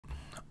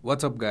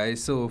What's up,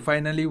 guys? So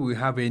finally we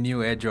have a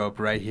new airdrop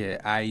right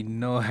here. I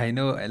know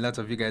a lot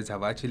of you guys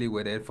have actually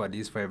waited for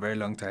this for a very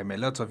long time. A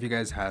lot of you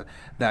guys have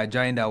that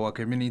joined our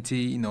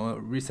community,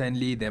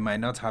 recently. They might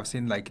not have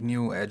seen like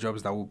new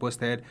airdrops that we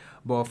posted,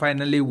 but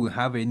finally we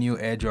have a new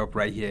airdrop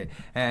right here,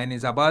 and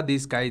it's about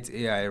this Kite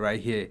AI right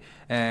here.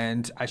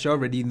 And I should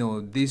already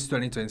know this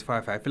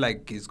 2025, I feel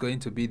like it's going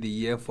to be the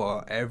year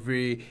for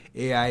every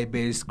AI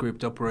based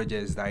crypto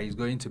projects that is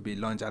going to be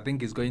launched. I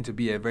think it's going to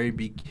be a very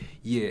big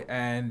year,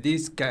 and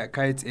this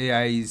Kite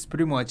AI is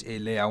pretty much a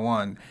layer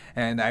one,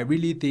 and I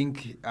really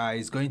think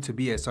it's going to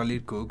be a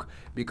solid cook,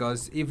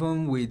 because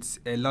even with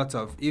a lot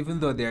of,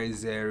 even though there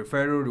is a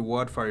referral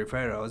reward for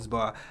referrals,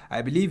 but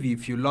I believe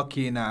if you lock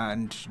in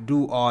and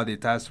do all the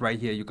tasks right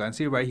here, you can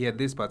see right here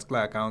this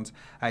particular account,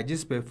 I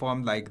just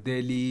performed like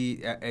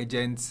daily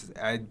agents.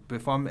 I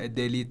perform a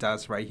daily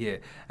task right here,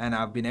 and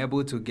I've been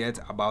able to get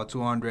about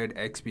 200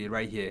 XP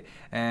right here.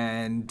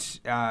 And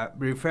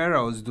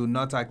referrals do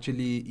not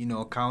actually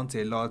count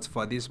a lot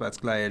for this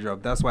particular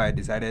airdrop. That's why I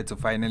decided to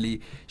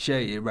finally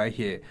share it right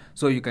here.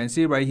 So you can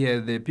see right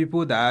here the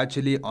people that are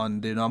actually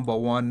on the number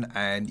one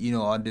and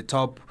on the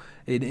top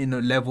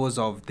in levels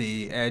of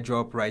the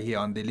airdrop right here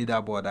on the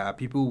leaderboard are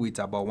people with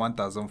about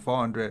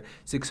 1,400,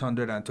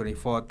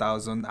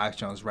 624,000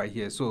 actions right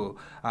here. So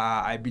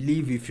I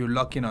believe if you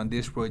lock in on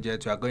this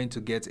project, you are going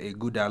to get a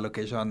good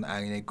allocation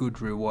and a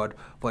good reward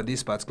for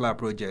this particular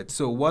project.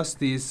 So what's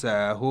this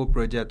whole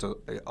project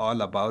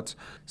all about?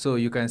 So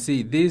you can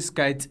see this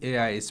Kite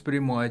AI is pretty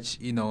much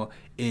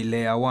a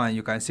layer one.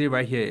 You can see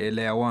right here a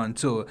layer one.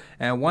 So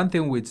and one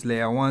thing with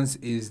layer ones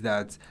is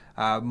that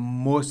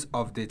most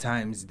of the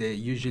times they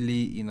usually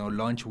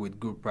launch with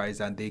good price,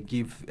 and they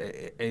give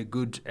a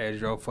good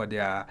airdrop for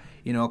their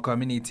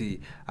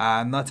community.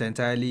 I'm not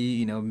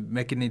entirely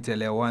making it a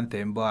layer one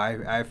thing, but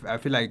I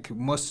feel like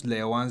most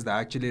layer ones that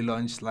actually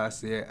launched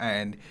last year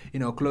and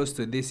close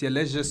to this year,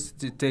 let's just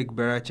take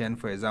Berachen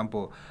for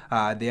example,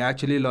 they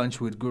actually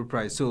launched with good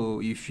price. So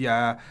if you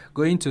are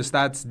going to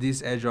start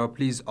this airdrop,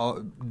 please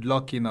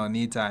lock in on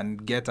it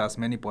and get as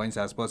many points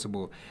as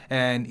possible.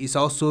 And it's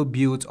also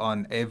built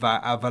on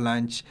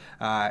Avalanche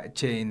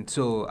chain.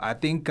 So I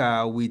think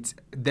with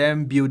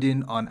them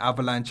building on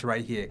Avalanche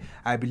right here,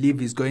 I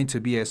believe it's going to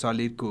be a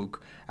solid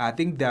cook. I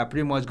think they are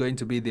pretty much going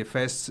to be the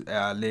first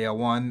layer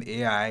one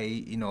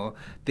AI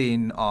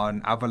thing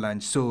on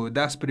Avalanche. So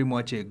that's pretty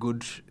much a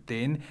good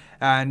thing.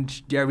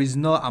 And there is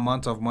no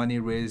amount of money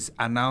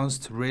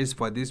announced raised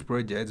for this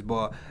project,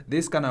 but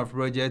this kind of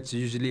projects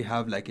usually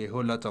have like a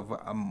whole lot of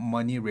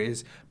money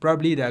raised.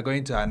 Probably they're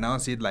going to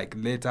announce it like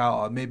later,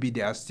 or maybe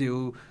they are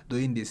still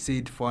doing the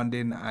seed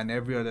funding and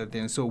every other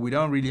thing. So we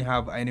don't really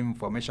have any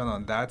information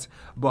on that,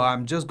 but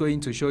I'm just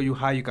going to show you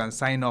how you can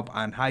sign up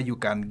and how you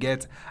can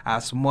get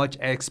as much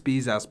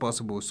XPs as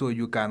possible, so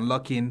you can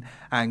lock in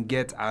and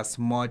get as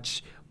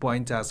much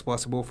point as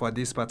possible for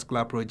this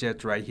particular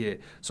project right here.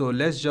 So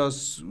let's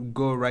just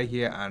go right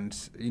here and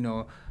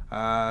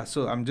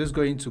so I'm just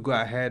going to go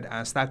ahead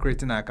and start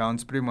creating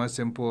accounts. Pretty much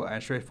simple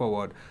and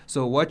straightforward.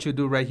 So what you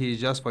do right here is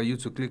just for you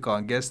to click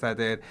on get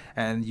started,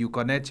 and you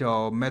connect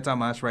your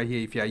MetaMask right here.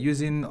 If you are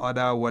using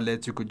other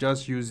wallets, you could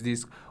just use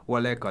this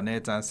wallet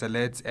connect and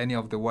select any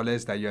of the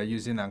wallets that you are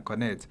using and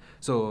connect.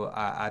 So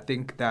I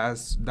think that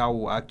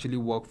will actually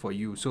work for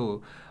you.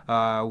 So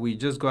we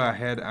just go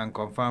ahead and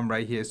confirm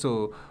right here.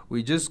 So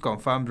we just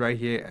confirmed right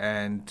here,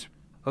 and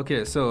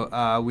okay, so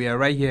we are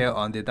right here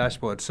on the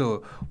dashboard.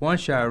 So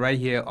once you are right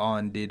here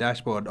on the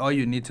dashboard, all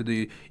you need to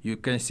do, you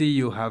can see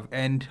you have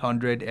earned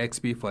 100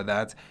 XP for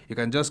that. You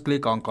can just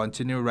click on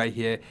continue right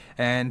here,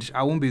 and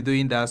I won't be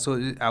doing that,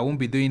 so I won't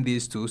be doing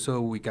these two,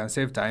 so we can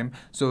save time.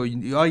 So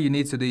all you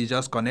need to do is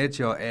just connect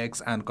your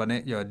X and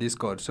connect your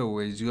Discord. So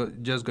we're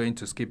just going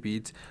to skip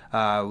it.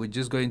 We're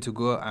just going to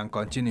go and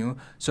continue.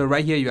 So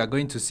right here you are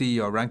going to see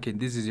your ranking.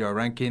 This is your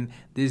ranking.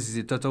 This is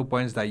the total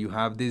points that you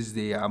have. This is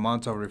the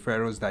amount of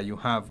referrals that you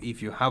have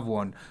if you have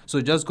one.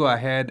 So just go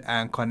ahead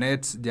and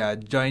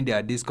join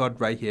their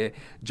Discord right here,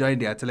 join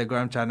their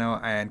Telegram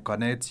channel, and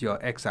connect your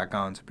X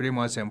account. Pretty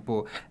much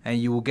simple, and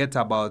you will get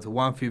about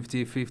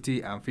 150,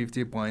 50 and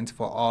 50 points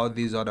for all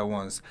these other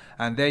ones.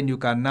 And then you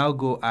can now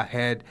go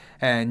ahead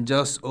and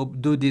just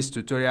do this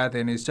tutorial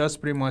thing. It's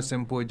just pretty much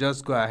simple.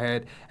 Just go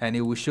ahead and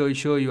it will show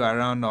you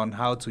around on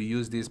how to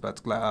use this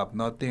particular app.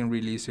 Nothing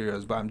really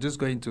serious, but I'm just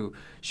going to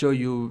show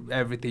you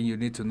everything you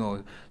need to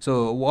know.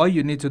 So all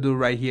you need to do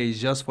right here is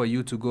just for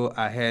you to go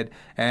ahead,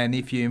 and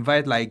if you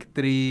invite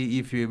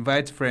if you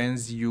invite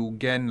friends, you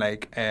gain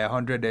like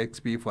 100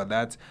 XP for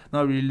that.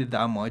 Not really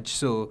that much.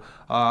 So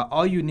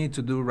all you need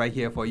to do right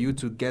here for you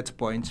to get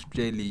points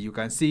daily, you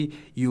can see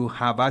you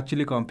have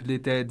actually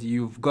completed,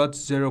 you've got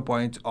 0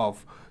 points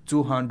of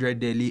 200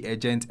 daily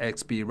agent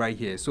XP right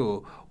here.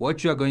 So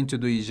what you are going to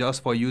do is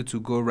just for you to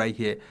go right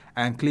here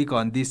and click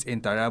on this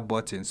interact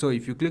button. So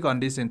if you click on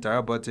this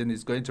interact button,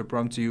 it's going to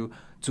prompt you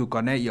to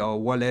connect your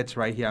wallet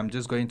right here. I'm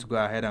just going to go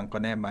ahead and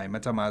connect my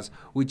MetaMask,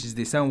 which is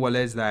the same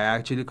wallet that I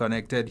actually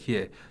connected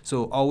here.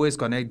 So always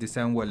connect the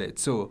same wallet.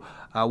 So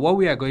what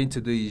we are going to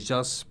do is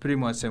just pretty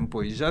much simple.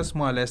 It's just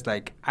more or less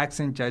like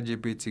asking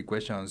ChatGPT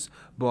questions,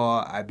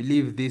 but I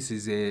believe this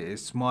is a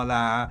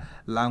smaller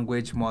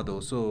language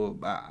model. So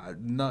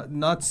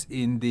not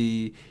in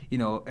the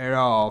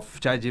era of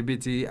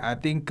ChatGPT. I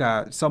think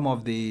some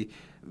of the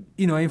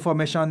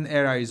information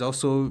era is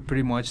also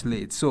pretty much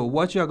late. So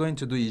what you are going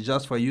to do is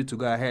just for you to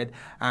go ahead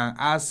and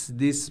ask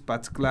this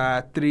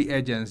particular 3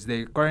 agents.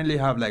 They currently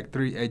have like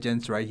 3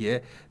 agents right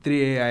here,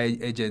 3 AI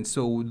agents.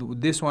 So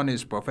this one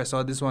is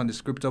Professor, this one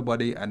is Crypto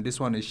Body, and this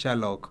one is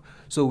Sherlock.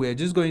 So we're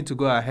just going to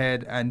go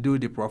ahead and do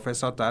the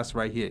Professor task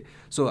right here.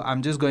 So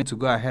I'm just going to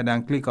go ahead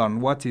and click on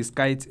what is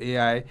Kite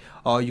AI,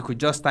 or you could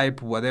just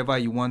type whatever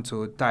you want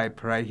to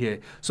type right here.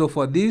 So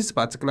for this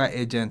particular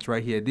agent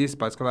right here, this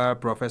particular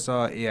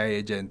Professor AI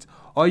agent,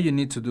 all you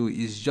need to do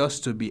is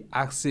just to be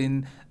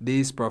asking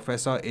this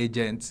Professor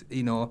agent,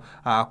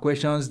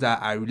 questions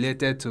that are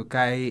related to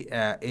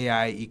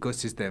KiteAI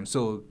ecosystem.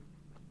 So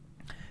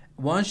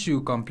once you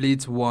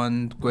complete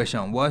one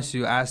question, once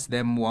you ask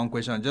them one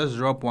question, just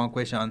drop one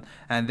question,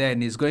 and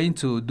then it's going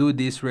to do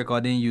this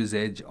recording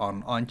usage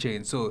on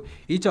chain. So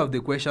each of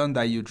the questions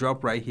that you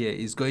drop right here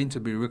is going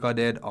to be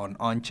recorded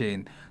on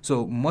chain.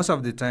 So most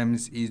of the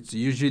times it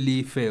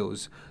usually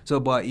fails. So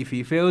but if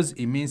it fails,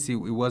 it means it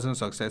wasn't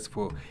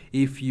successful.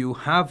 If you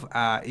have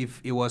if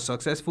it was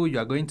successful, you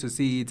are going to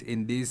see it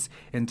in these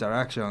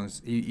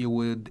interactions. It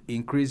would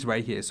increase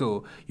right here.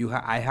 So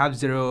I have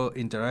 0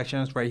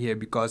 interactions right here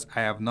because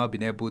I have not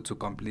been able to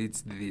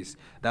complete this.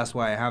 That's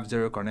why I have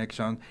 0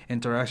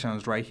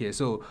 interactions right here.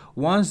 So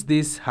once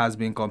this has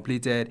been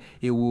completed,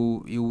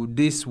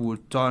 this will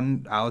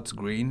turn out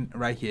green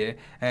right here,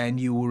 and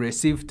you will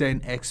receive 10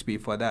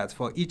 XP for that.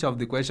 For each of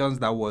the questions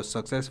that was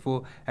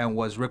successful and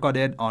was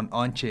recorded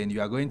on chain,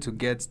 you are going to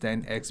get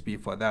 10 XP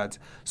for that.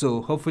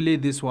 So hopefully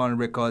this one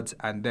records,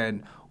 and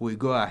then we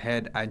go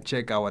ahead and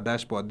check our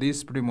dashboard.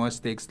 This pretty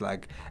much takes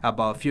like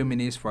about a few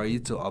minutes for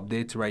it to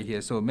update right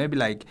here. So maybe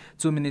like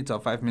 2 minutes or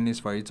 5 minutes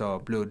for it to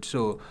upload.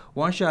 So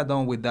once you are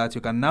done with that,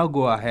 you can now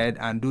go ahead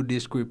and do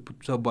this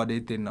crypto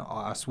body thing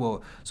as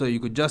well. So you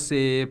could just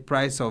say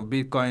price of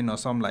Bitcoin or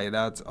something like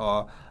that,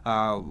 or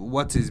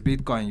what is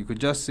Bitcoin. You could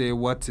just say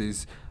what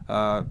is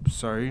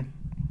sorry,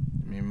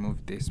 let me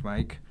move this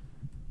mic.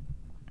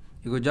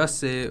 You could just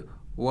say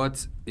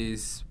what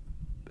is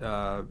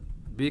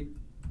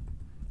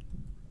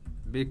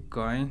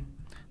Bitcoin.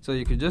 So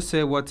you could just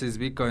say what is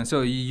Bitcoin.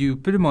 So you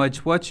pretty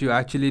much, what you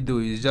actually do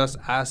is just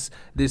ask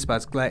this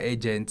particular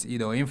agent,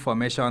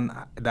 information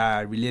that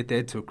are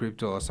related to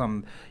crypto, or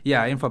some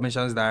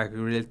information that are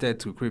related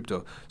to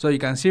crypto. So you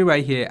can see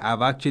right here,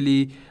 I've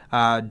actually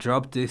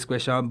dropped this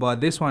question, but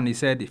this one, he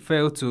said it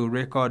failed to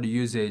record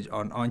usage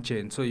on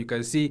chain. So you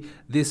can see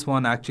this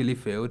one actually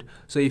failed.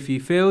 So if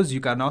it fails,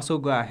 you can also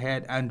go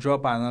ahead and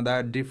drop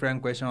another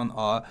different question,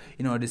 or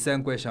the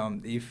same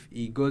question. If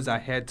it goes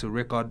ahead to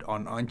record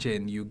on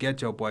chain, you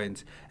get your point.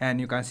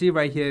 And you can see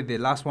right here, the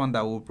last one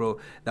that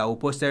we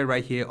posted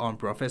right here on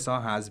Professor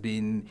has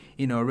been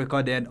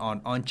recorded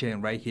on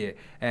chain right here,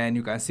 and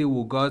you can see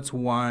we got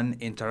 1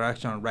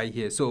 interaction right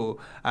here. So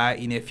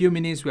in a few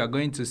minutes, we are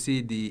going to see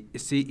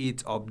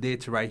it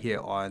update right here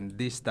on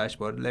this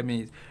dashboard. Let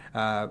me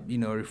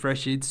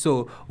refresh it.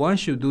 So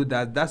once you do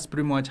that, that's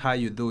pretty much how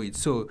you do it.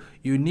 So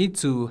you need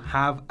to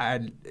have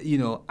at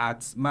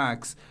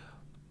max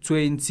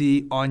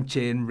 20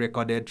 on-chain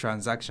recorded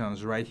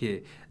transactions right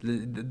here.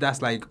 That's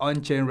like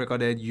on-chain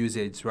recorded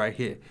usage right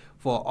here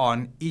for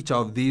on each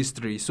of these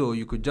 3. So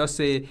you could just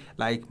say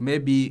like,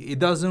 maybe it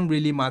doesn't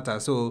really matter.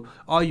 So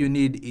all you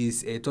need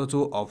is a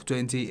total of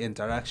 20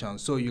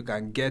 interactions. So you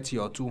can get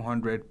your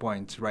 200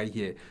 points right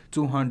here,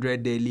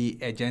 200 daily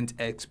agent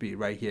XP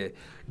right here.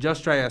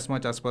 Just try as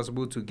much as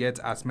possible to get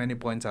as many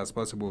points as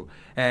possible,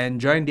 and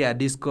join their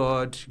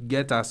Discord,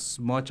 get as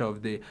much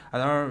rows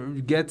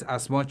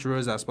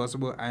as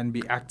possible, and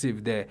be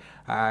active there.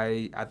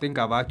 I think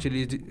I've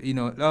actually,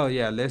 oh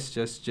yeah, let's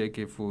just check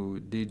if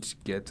we did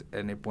get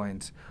any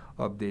points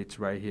update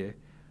right here.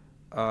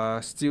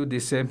 Still the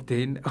same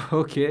thing.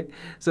 Okay,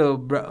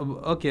 so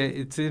okay,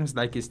 it seems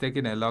like it's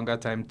taking a longer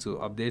time to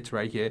update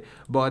right here,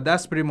 but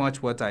that's pretty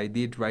much what I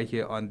did right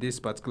here on this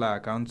particular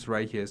account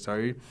right here.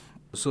 Sorry.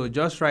 So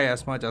just try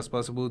as much as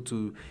possible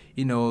to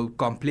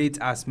complete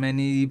as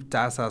many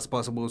tasks as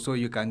possible, so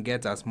you can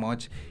get as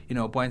much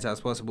points as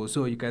possible.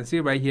 So you can see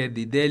right here,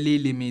 the daily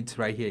limit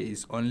right here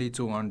is only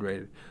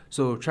 200.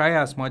 So try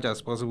as much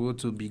as possible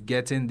to be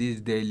getting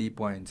these daily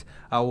points.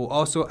 I will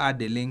also add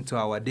the link to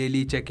our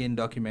daily check-in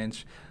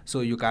documents, so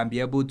you can be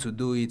able to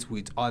do it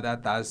with other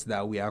tasks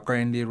that we are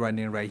currently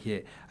running right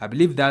here. I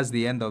believe that's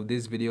the end of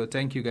this video.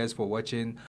 Thank you guys for watching.